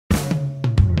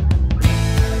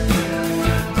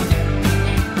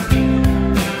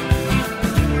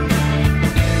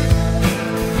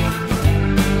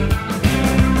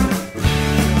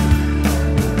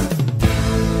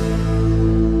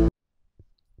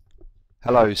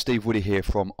Hello, Steve Woody here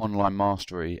from Online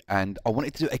Mastery, and I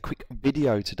wanted to do a quick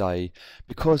video today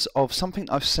because of something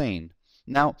I've seen.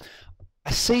 Now,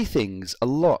 I see things a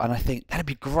lot and I think that'd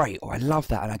be great, or I love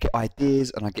that, and I get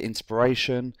ideas and I get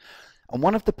inspiration. And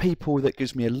one of the people that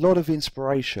gives me a lot of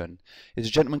inspiration is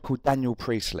a gentleman called Daniel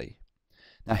Priestley.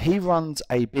 Now, he runs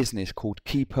a business called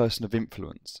Key Person of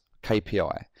Influence,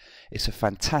 KPI. It's a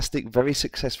fantastic, very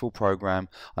successful program.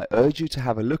 I urge you to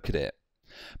have a look at it.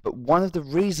 But one of the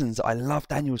reasons I love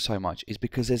Daniel so much is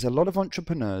because there's a lot of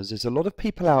entrepreneurs, there's a lot of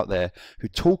people out there who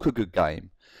talk a good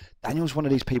game. Daniel's one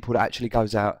of these people that actually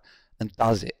goes out and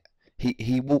does it.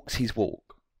 He walks his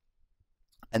walk.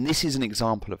 And this is an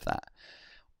example of that.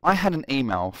 I had an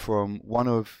email from one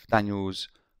of Daniel's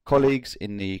colleagues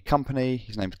in the company.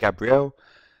 His name's Gabriel,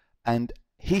 and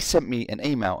he sent me an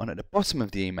email, and at the bottom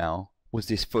of the email was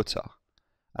this footer.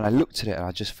 And I looked at it and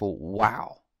I just thought,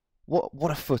 wow, what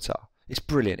a footer. It's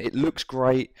brilliant. It looks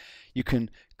great. You can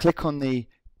click on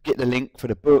get the link for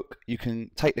the book, you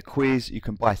can take the quiz, you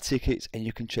can buy tickets, and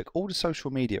you can check all the social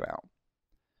media out.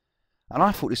 And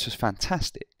I thought this was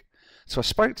fantastic. So I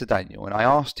spoke to Daniel and I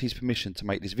asked his permission to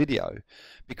make this video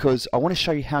because I want to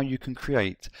show you how you can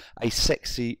create a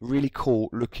sexy, really cool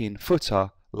looking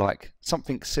footer like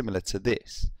something similar to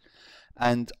this.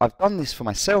 And I've done this for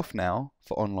myself now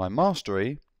for Online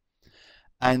Mastery,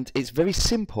 and it's very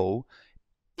simple.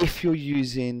 If you're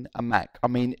using a Mac, I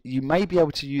mean, you may be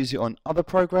able to use it on other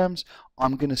programs.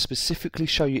 I'm going to specifically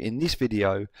show you in this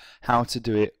video how to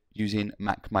do it using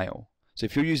Mac Mail. So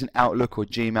if you're using Outlook or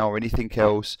Gmail or anything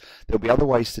else, there'll be other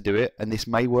ways to do it, and this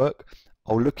may work.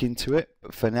 I'll look into it,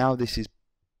 but for now this is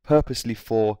purposely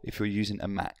for if you're using a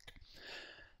Mac.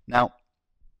 Now,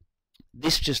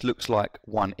 this just looks like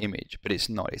one image, but it's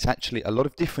not. It's actually a lot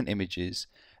of different images,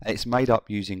 and it's made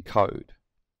up using code.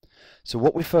 So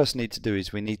what we first need to do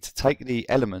is we need to take the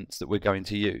elements that we're going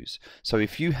to use. So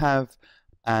if you have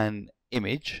an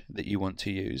image that you want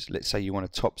to use, let's say you want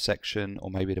a top section or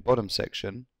maybe the bottom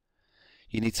section,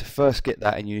 you need to first get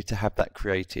that, and you need to have that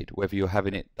created, whether you're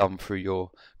having it done through your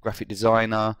graphic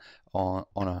designer or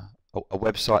on a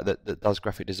website that does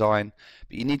graphic design,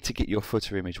 but you need to get your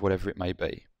footer image, whatever it may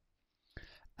be.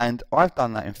 And I've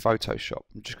done that in Photoshop.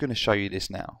 I'm just going to show you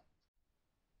this now.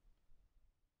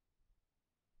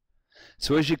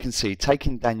 So as you can see,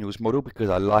 taking Daniel's model, because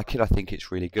I like it, I think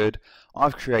it's really good,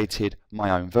 I've created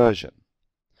my own version.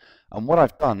 And what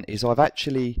I've done is I've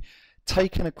actually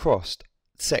taken across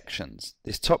sections,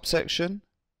 this top section,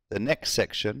 the next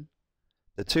section,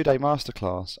 the 2-day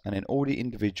masterclass, and then all the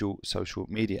individual social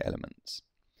media elements.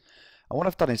 And what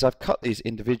I've done is I've cut these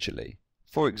individually.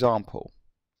 For example,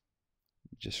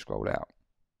 just scroll out.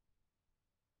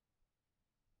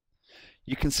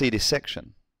 You can see this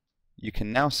section. You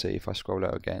can now see, if I scroll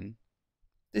out again,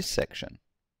 this section.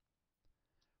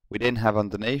 We then have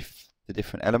underneath the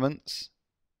different elements,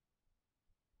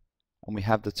 and we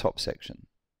have the top section.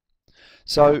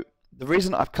 So the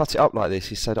reason I've cut it up like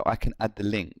this is so that I can add the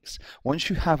links. Once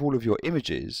you have all of your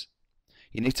images,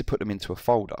 you need to put them into a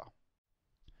folder.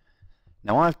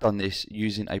 Now I've done this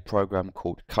using a program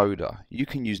called Coda. You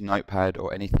can use Notepad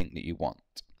or anything that you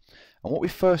want. And what we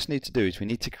first need to do is we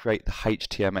need to create the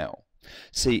HTML.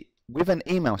 See, with an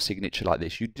email signature like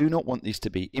this, you do not want these to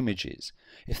be images.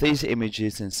 If these are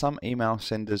images, then some email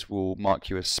senders will mark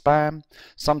you as spam.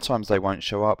 Sometimes they won't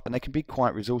show up, and they can be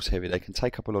quite resource heavy. They can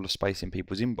take up a lot of space in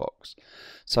people's inbox.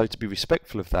 So to be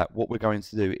respectful of that, what we're going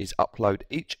to do is upload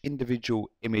each individual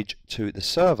image to the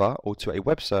server or to a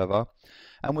web server,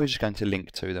 and we're just going to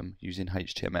link to them using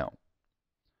HTML.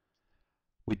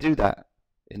 We do that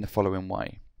in the following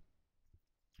way.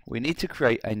 We need to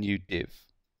create a new div.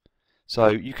 So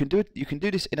you can do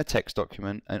this in a text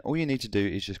document, and all you need to do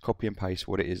is just copy and paste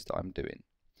what it is that I'm doing.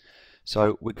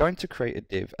 So we're going to create a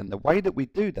div, and the way that we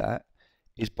do that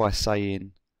is by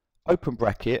saying open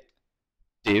bracket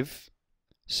div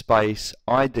space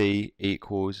ID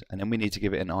equals, and then we need to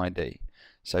give it an ID.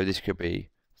 So this could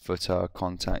be footer,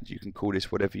 contact, you can call this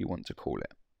whatever you want to call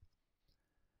it.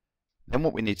 Then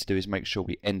what we need to do is make sure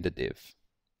we end the div.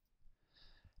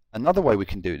 Another way we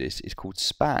can do this is called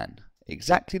span.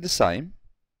 Exactly the same,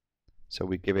 so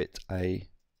we give it a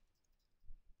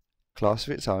class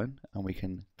of its own and we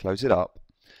can close it up.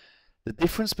 The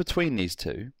difference between these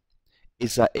two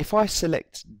is that if I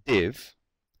select div,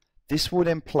 this will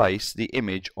then place the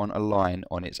image on a line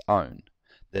on its own.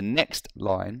 The next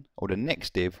line or the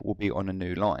next div will be on a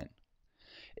new line.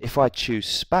 If I choose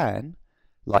span,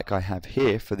 like I have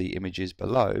here for the images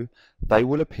below, they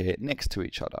will appear next to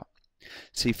each other.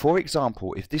 See, for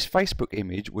example, if this Facebook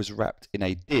image was wrapped in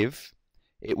a div,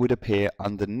 it would appear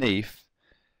underneath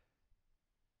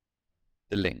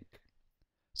the link.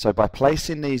 So by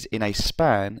placing these in a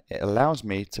span, it allows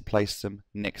me to place them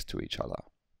next to each other.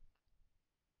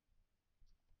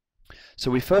 So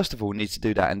we first of all need to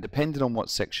do that, and depending on what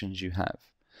sections you have.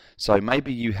 So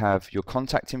maybe you have your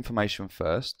contact information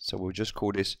first, so we'll just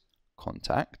call this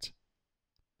contact.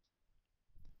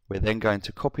 We're then going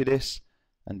to copy this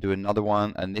and do another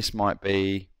one, and this might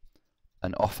be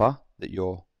an offer that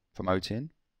you're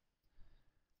promoting.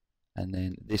 And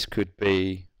then this could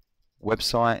be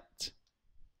website,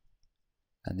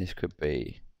 and this could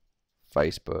be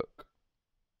Facebook.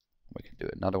 We can do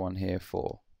another one here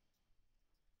for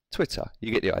Twitter.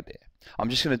 You get the idea. I'm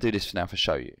just going to do this for now to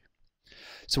show you.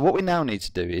 So what we now need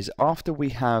to do is, after we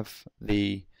have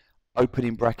the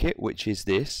opening bracket, which is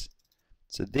this,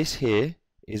 so this here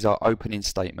is our opening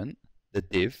statement, the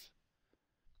div,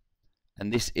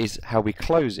 and this is how we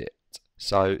close it.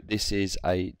 So this is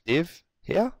a div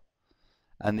here,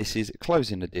 and this is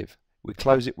closing the div. We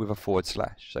close it with a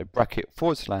 /, so bracket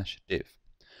 / div.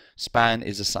 Span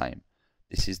is the same.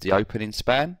 This is the opening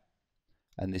span,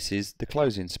 and this is the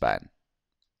closing span.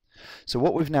 So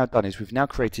what we've now done is we've now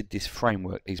created this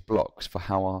framework, these blocks, for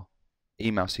how our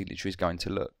email signature is going to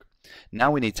look.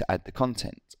 Now we need to add the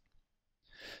content.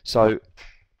 So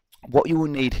what you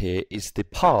will need here is the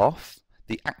path,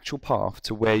 the actual path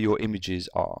to where your images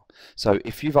are. So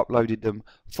if you've uploaded them,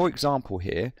 for example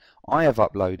here, I have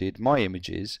uploaded my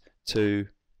images to,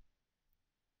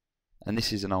 and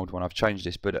this is an old one, I've changed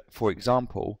this, but for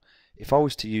example, if I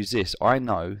was to use this, I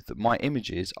know that my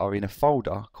images are in a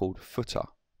folder called footer.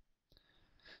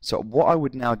 So what I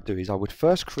would now do is I would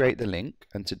first create the link,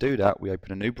 and to do that we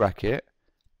open a new bracket,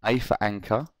 A for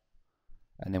anchor,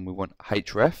 and then we want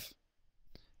href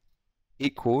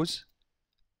equals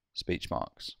speech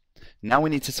marks. Now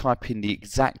we need to type in the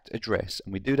exact address,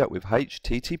 and we do that with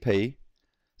http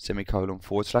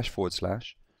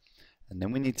 // and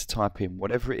then we need to type in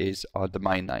whatever it is, our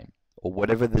domain name, or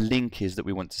whatever the link is that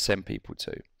we want to send people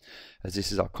to. As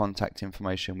this is our contact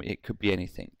information, it could be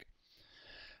anything.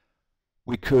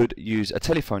 We could use a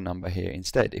telephone number here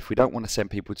instead. If we don't want to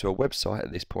send people to a website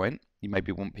at this point, you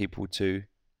maybe want people to,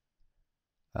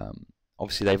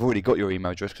 obviously they've already got your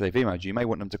email address because they've emailed you, you may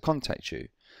want them to contact you.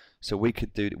 So we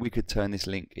could turn this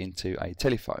link into a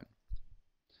telephone,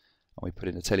 and we put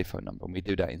in a telephone number, and we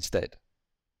do that instead.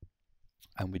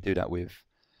 And we do that with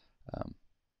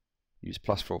use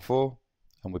 +44,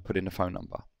 and we put in a phone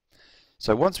number.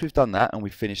 So once we've done that and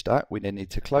we've finished that, we then need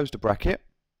to close the bracket,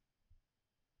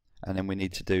 and then we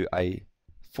need to do a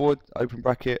open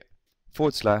bracket /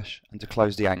 and to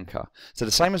close the anchor. So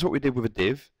the same as what we did with a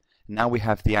div, now we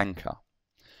have the anchor.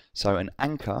 So an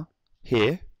anchor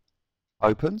here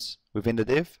opens within the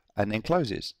div and then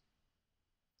closes.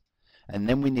 And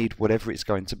then we need whatever it's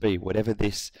going to be, whatever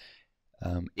this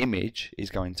image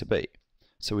is going to be.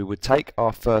 So we would take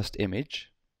our first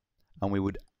image and we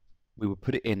would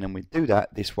put it in, and we'd do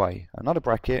that this way. Another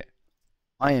bracket,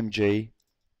 img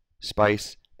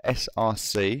space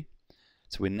src.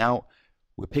 So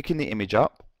we're picking the image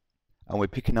up, and we're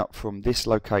picking up from this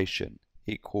location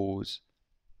equals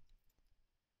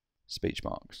speech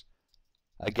marks.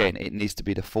 Again, it needs to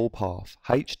be the full path,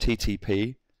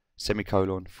 http /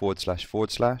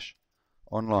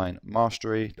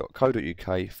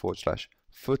 onlinemastery.co.uk /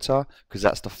 footer, because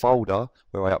that's the folder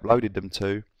where I uploaded them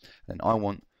to, and I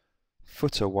want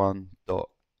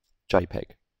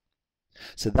footer1.jpg.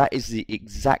 So that is the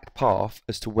exact path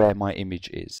as to where my image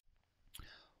is.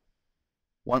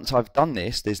 Once I've done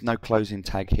this, there's no closing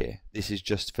tag here. This is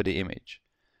just for the image.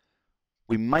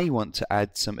 We may want to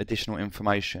add some additional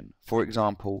information. For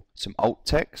example, some alt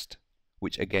text,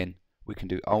 which again, we can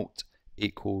do alt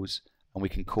equals, and we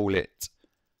can call it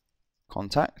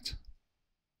contact.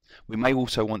 We may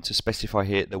also want to specify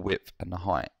here the width and the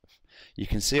height. You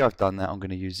can see I've done that. I'm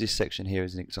going to use this section here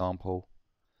as an example.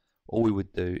 All we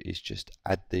would do is just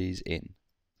add these in.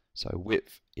 So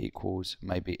width equals,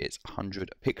 maybe it's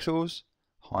 100 pixels.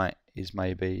 Height is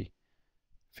maybe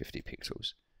 50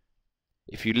 pixels.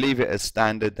 If you leave it as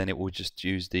standard, then it will just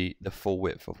use the full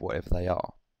width of whatever they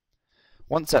are.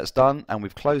 Once that's done, and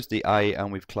we've closed the A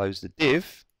and we've closed the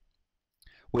div,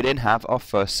 we then have our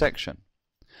first section.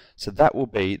 So that will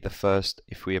be the first,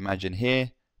 if we imagine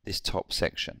here, this top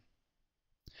section.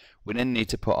 We then need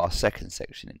to put our second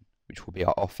section in, which will be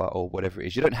our offer or whatever it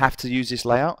is. You don't have to use this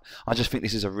layout. I just think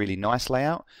this is a really nice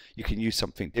layout. You can use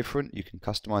something different. You can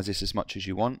customize this as much as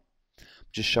you want. I'm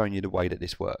just showing you the way that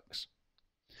this works.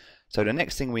 So the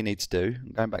next thing we need to do,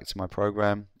 going back to my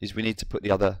program, is we need to put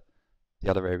the other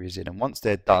areas in. And once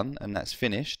they're done and that's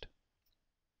finished,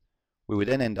 we would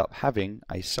then end up having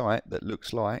a site that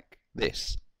looks like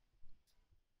this.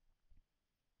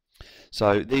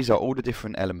 So these are all the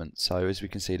different elements. So as we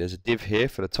can see, there's a div here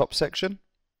for the top section.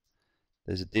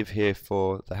 There's a div here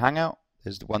for the Hangout.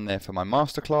 There's the one there for my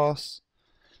masterclass.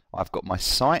 I've got my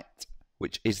site,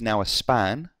 which is now a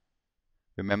span.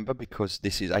 Remember, because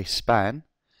this is a span.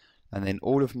 And then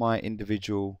all of my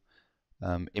individual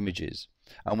images.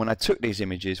 And when I took these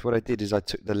images, what I did is I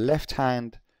took the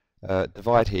left-hand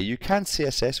divide here. You can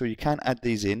CSS or you can add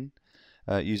these in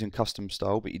using custom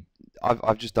style, but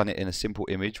I've just done it in a simple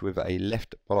image with a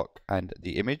left block and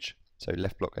the image. So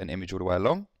left block and image all the way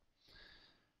along.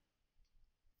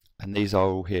 And these are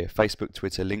all here: Facebook,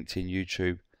 Twitter, LinkedIn,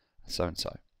 YouTube, so and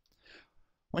so.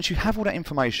 Once you have all that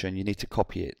information, you need to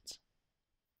copy it.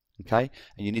 Okay?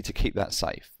 And you need to keep that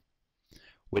safe.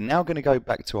 We're now going to go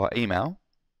back to our email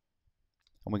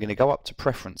and we're going to go up to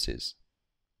preferences.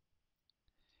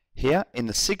 Here in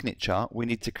the signature, we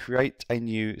need to create a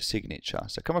new signature.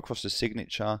 So come across the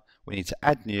signature, we need to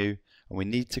add new, and we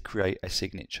need to create a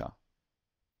signature.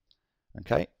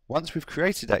 Okay, once we've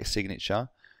created that signature,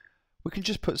 we can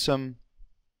just put some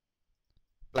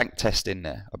blank text in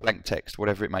there, a blank text,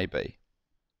 whatever it may be.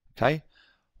 Okay,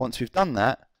 once we've done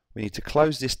that, we need to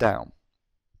close this down.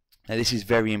 Now this is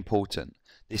very important.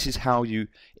 This is how you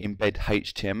embed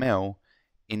HTML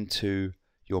into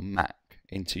your Mac,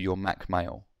 into your Mac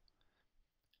Mail.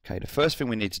 Okay, the first thing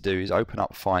we need to do is open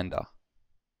up Finder.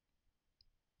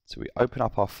 So we open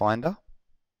up our Finder,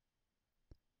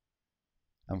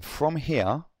 and from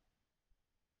here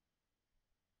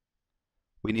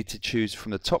we need to choose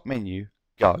from the top menu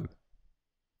Go.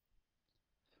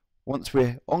 Once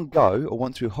we're on Go, or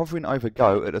once we're hovering over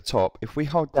Go at the top, if we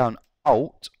hold down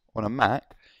Alt on a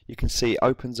Mac, you can see it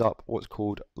opens up what's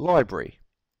called Library.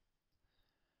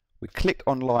 We click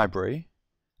on Library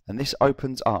and this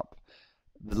opens up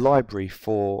the library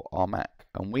for our Mac,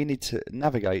 and we need to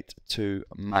navigate to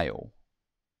Mail.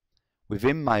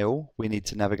 Within Mail we need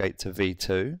to navigate to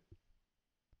V2,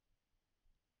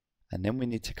 and then we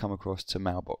need to come across to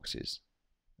Mailboxes,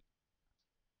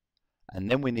 and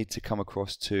then we need to come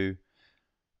across to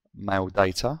Mail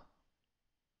Data,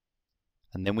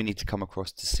 and then we need to come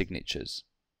across to Signatures.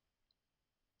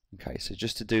 Okay, so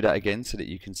just to do that again so that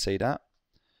you can see that.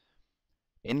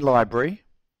 In Library,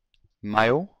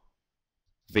 Mail,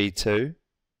 V2,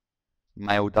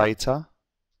 Mail Data,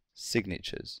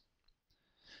 Signatures.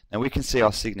 Now we can see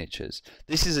our signatures.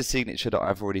 This is a signature that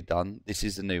I've already done. This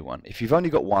is the new one. If you've only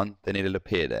got one, then it'll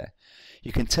appear there.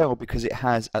 You can tell because it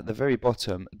has at the very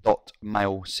bottom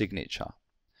 .mail signature.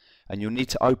 And you'll need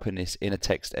to open this in a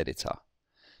text editor.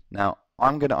 Now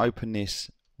I'm going to open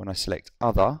this when I select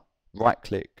Other, right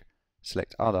click,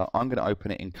 select Other. I'm going to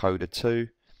open it in Coda 2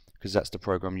 because that's the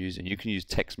program I'm using. You can use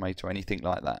TextMate or anything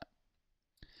like that.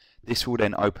 This will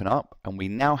then open up, and we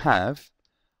now have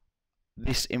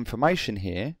this information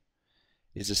here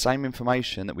is the same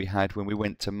information that we had when we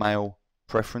went to Mail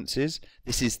Preferences.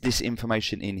 This is this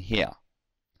information in here.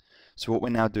 So what we're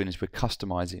now doing is we're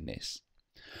customizing this.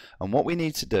 And what we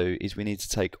need to do is we need to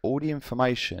take all the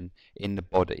information in the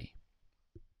body.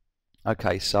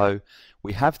 Okay, so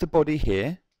we have the body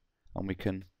here, and we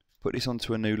can put this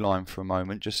onto a new line for a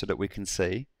moment just so that we can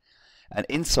see. And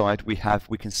inside we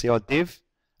can see our div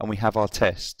and we have our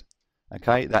test.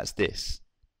 Okay, that's this.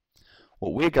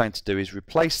 What we're going to do is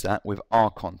replace that with our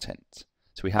content.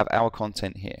 So we have our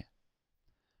content here.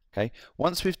 Okay,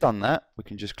 once we've done that, we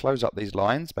can just close up these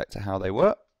lines back to how they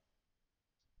were.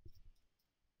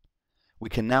 We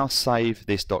can now save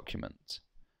this document.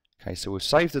 Okay, so we'll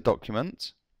save the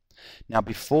document. Now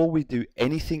before we do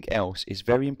anything else, it's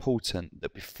very important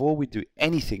that before we do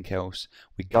anything else,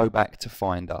 we go back to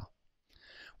Finder.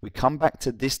 We come back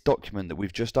to this document that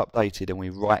we've just updated and we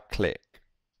right click.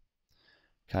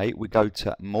 Okay, we go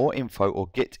to More Info or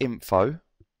Get Info,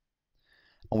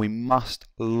 and we must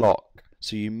lock.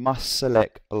 So you must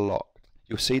select Lock.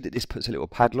 You'll see that this puts a little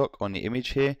padlock on the image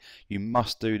here. You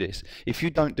must do this. If you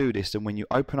don't do this, then when you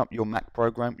open up your Mac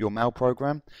program, your Mail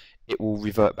program, it will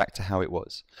revert back to how it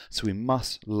was. So we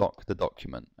must lock the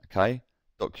document. Okay,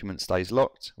 document stays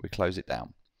locked. We close it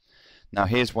down. Now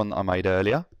here's one that I made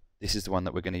earlier. This is the one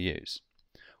that we're going to use.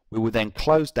 We will then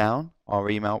close down our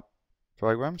email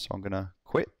program. So I'm going to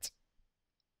quit.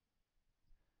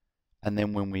 And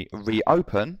then when we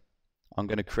reopen, I'm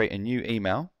going to create a new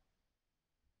email.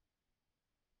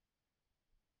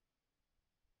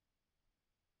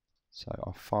 So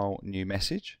I'll file new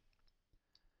message.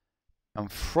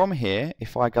 And from here,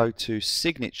 if I go to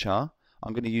signature,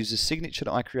 I'm going to use the signature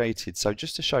that I created. So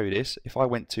just to show you this, if I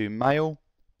went to Mail,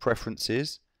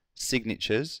 Preferences,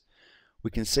 Signatures, we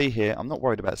can see here, I'm not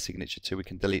worried about signature 2, we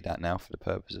can delete that now for the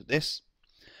purpose of this.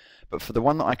 But for the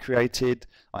one that I created,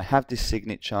 I have this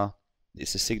signature,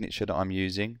 It's the signature that I'm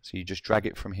using, so you just drag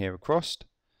it from here across,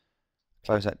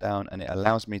 close that down, and it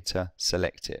allows me to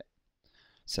select it.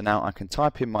 So now I can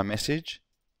type in my message.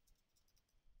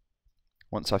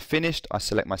 Once I've finished, I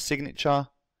select my signature,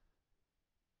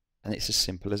 and it's as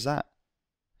simple as that.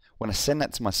 When I send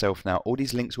that to myself now, all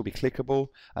these links will be clickable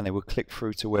and they will click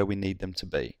through to where we need them to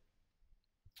be.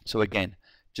 So again,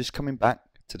 just coming back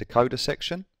to the coder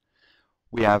section,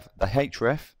 we have the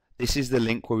href. This is the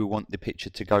link where we want the picture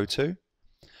to go to.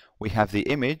 We have the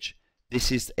image.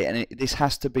 This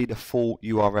has to be the full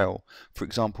URL. For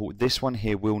example, this one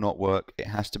here will not work. It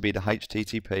has to be the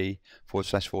http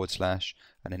 //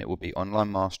 and then it will be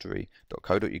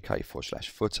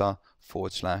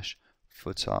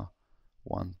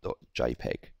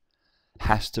onlinemastery.co.uk/footer/footer1.jpg.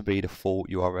 Has to be the full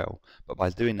URL. But by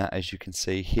doing that, as you can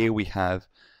see here, we have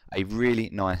a really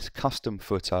nice custom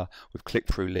footer with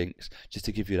click-through links, just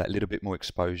to give you that little bit more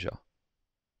exposure.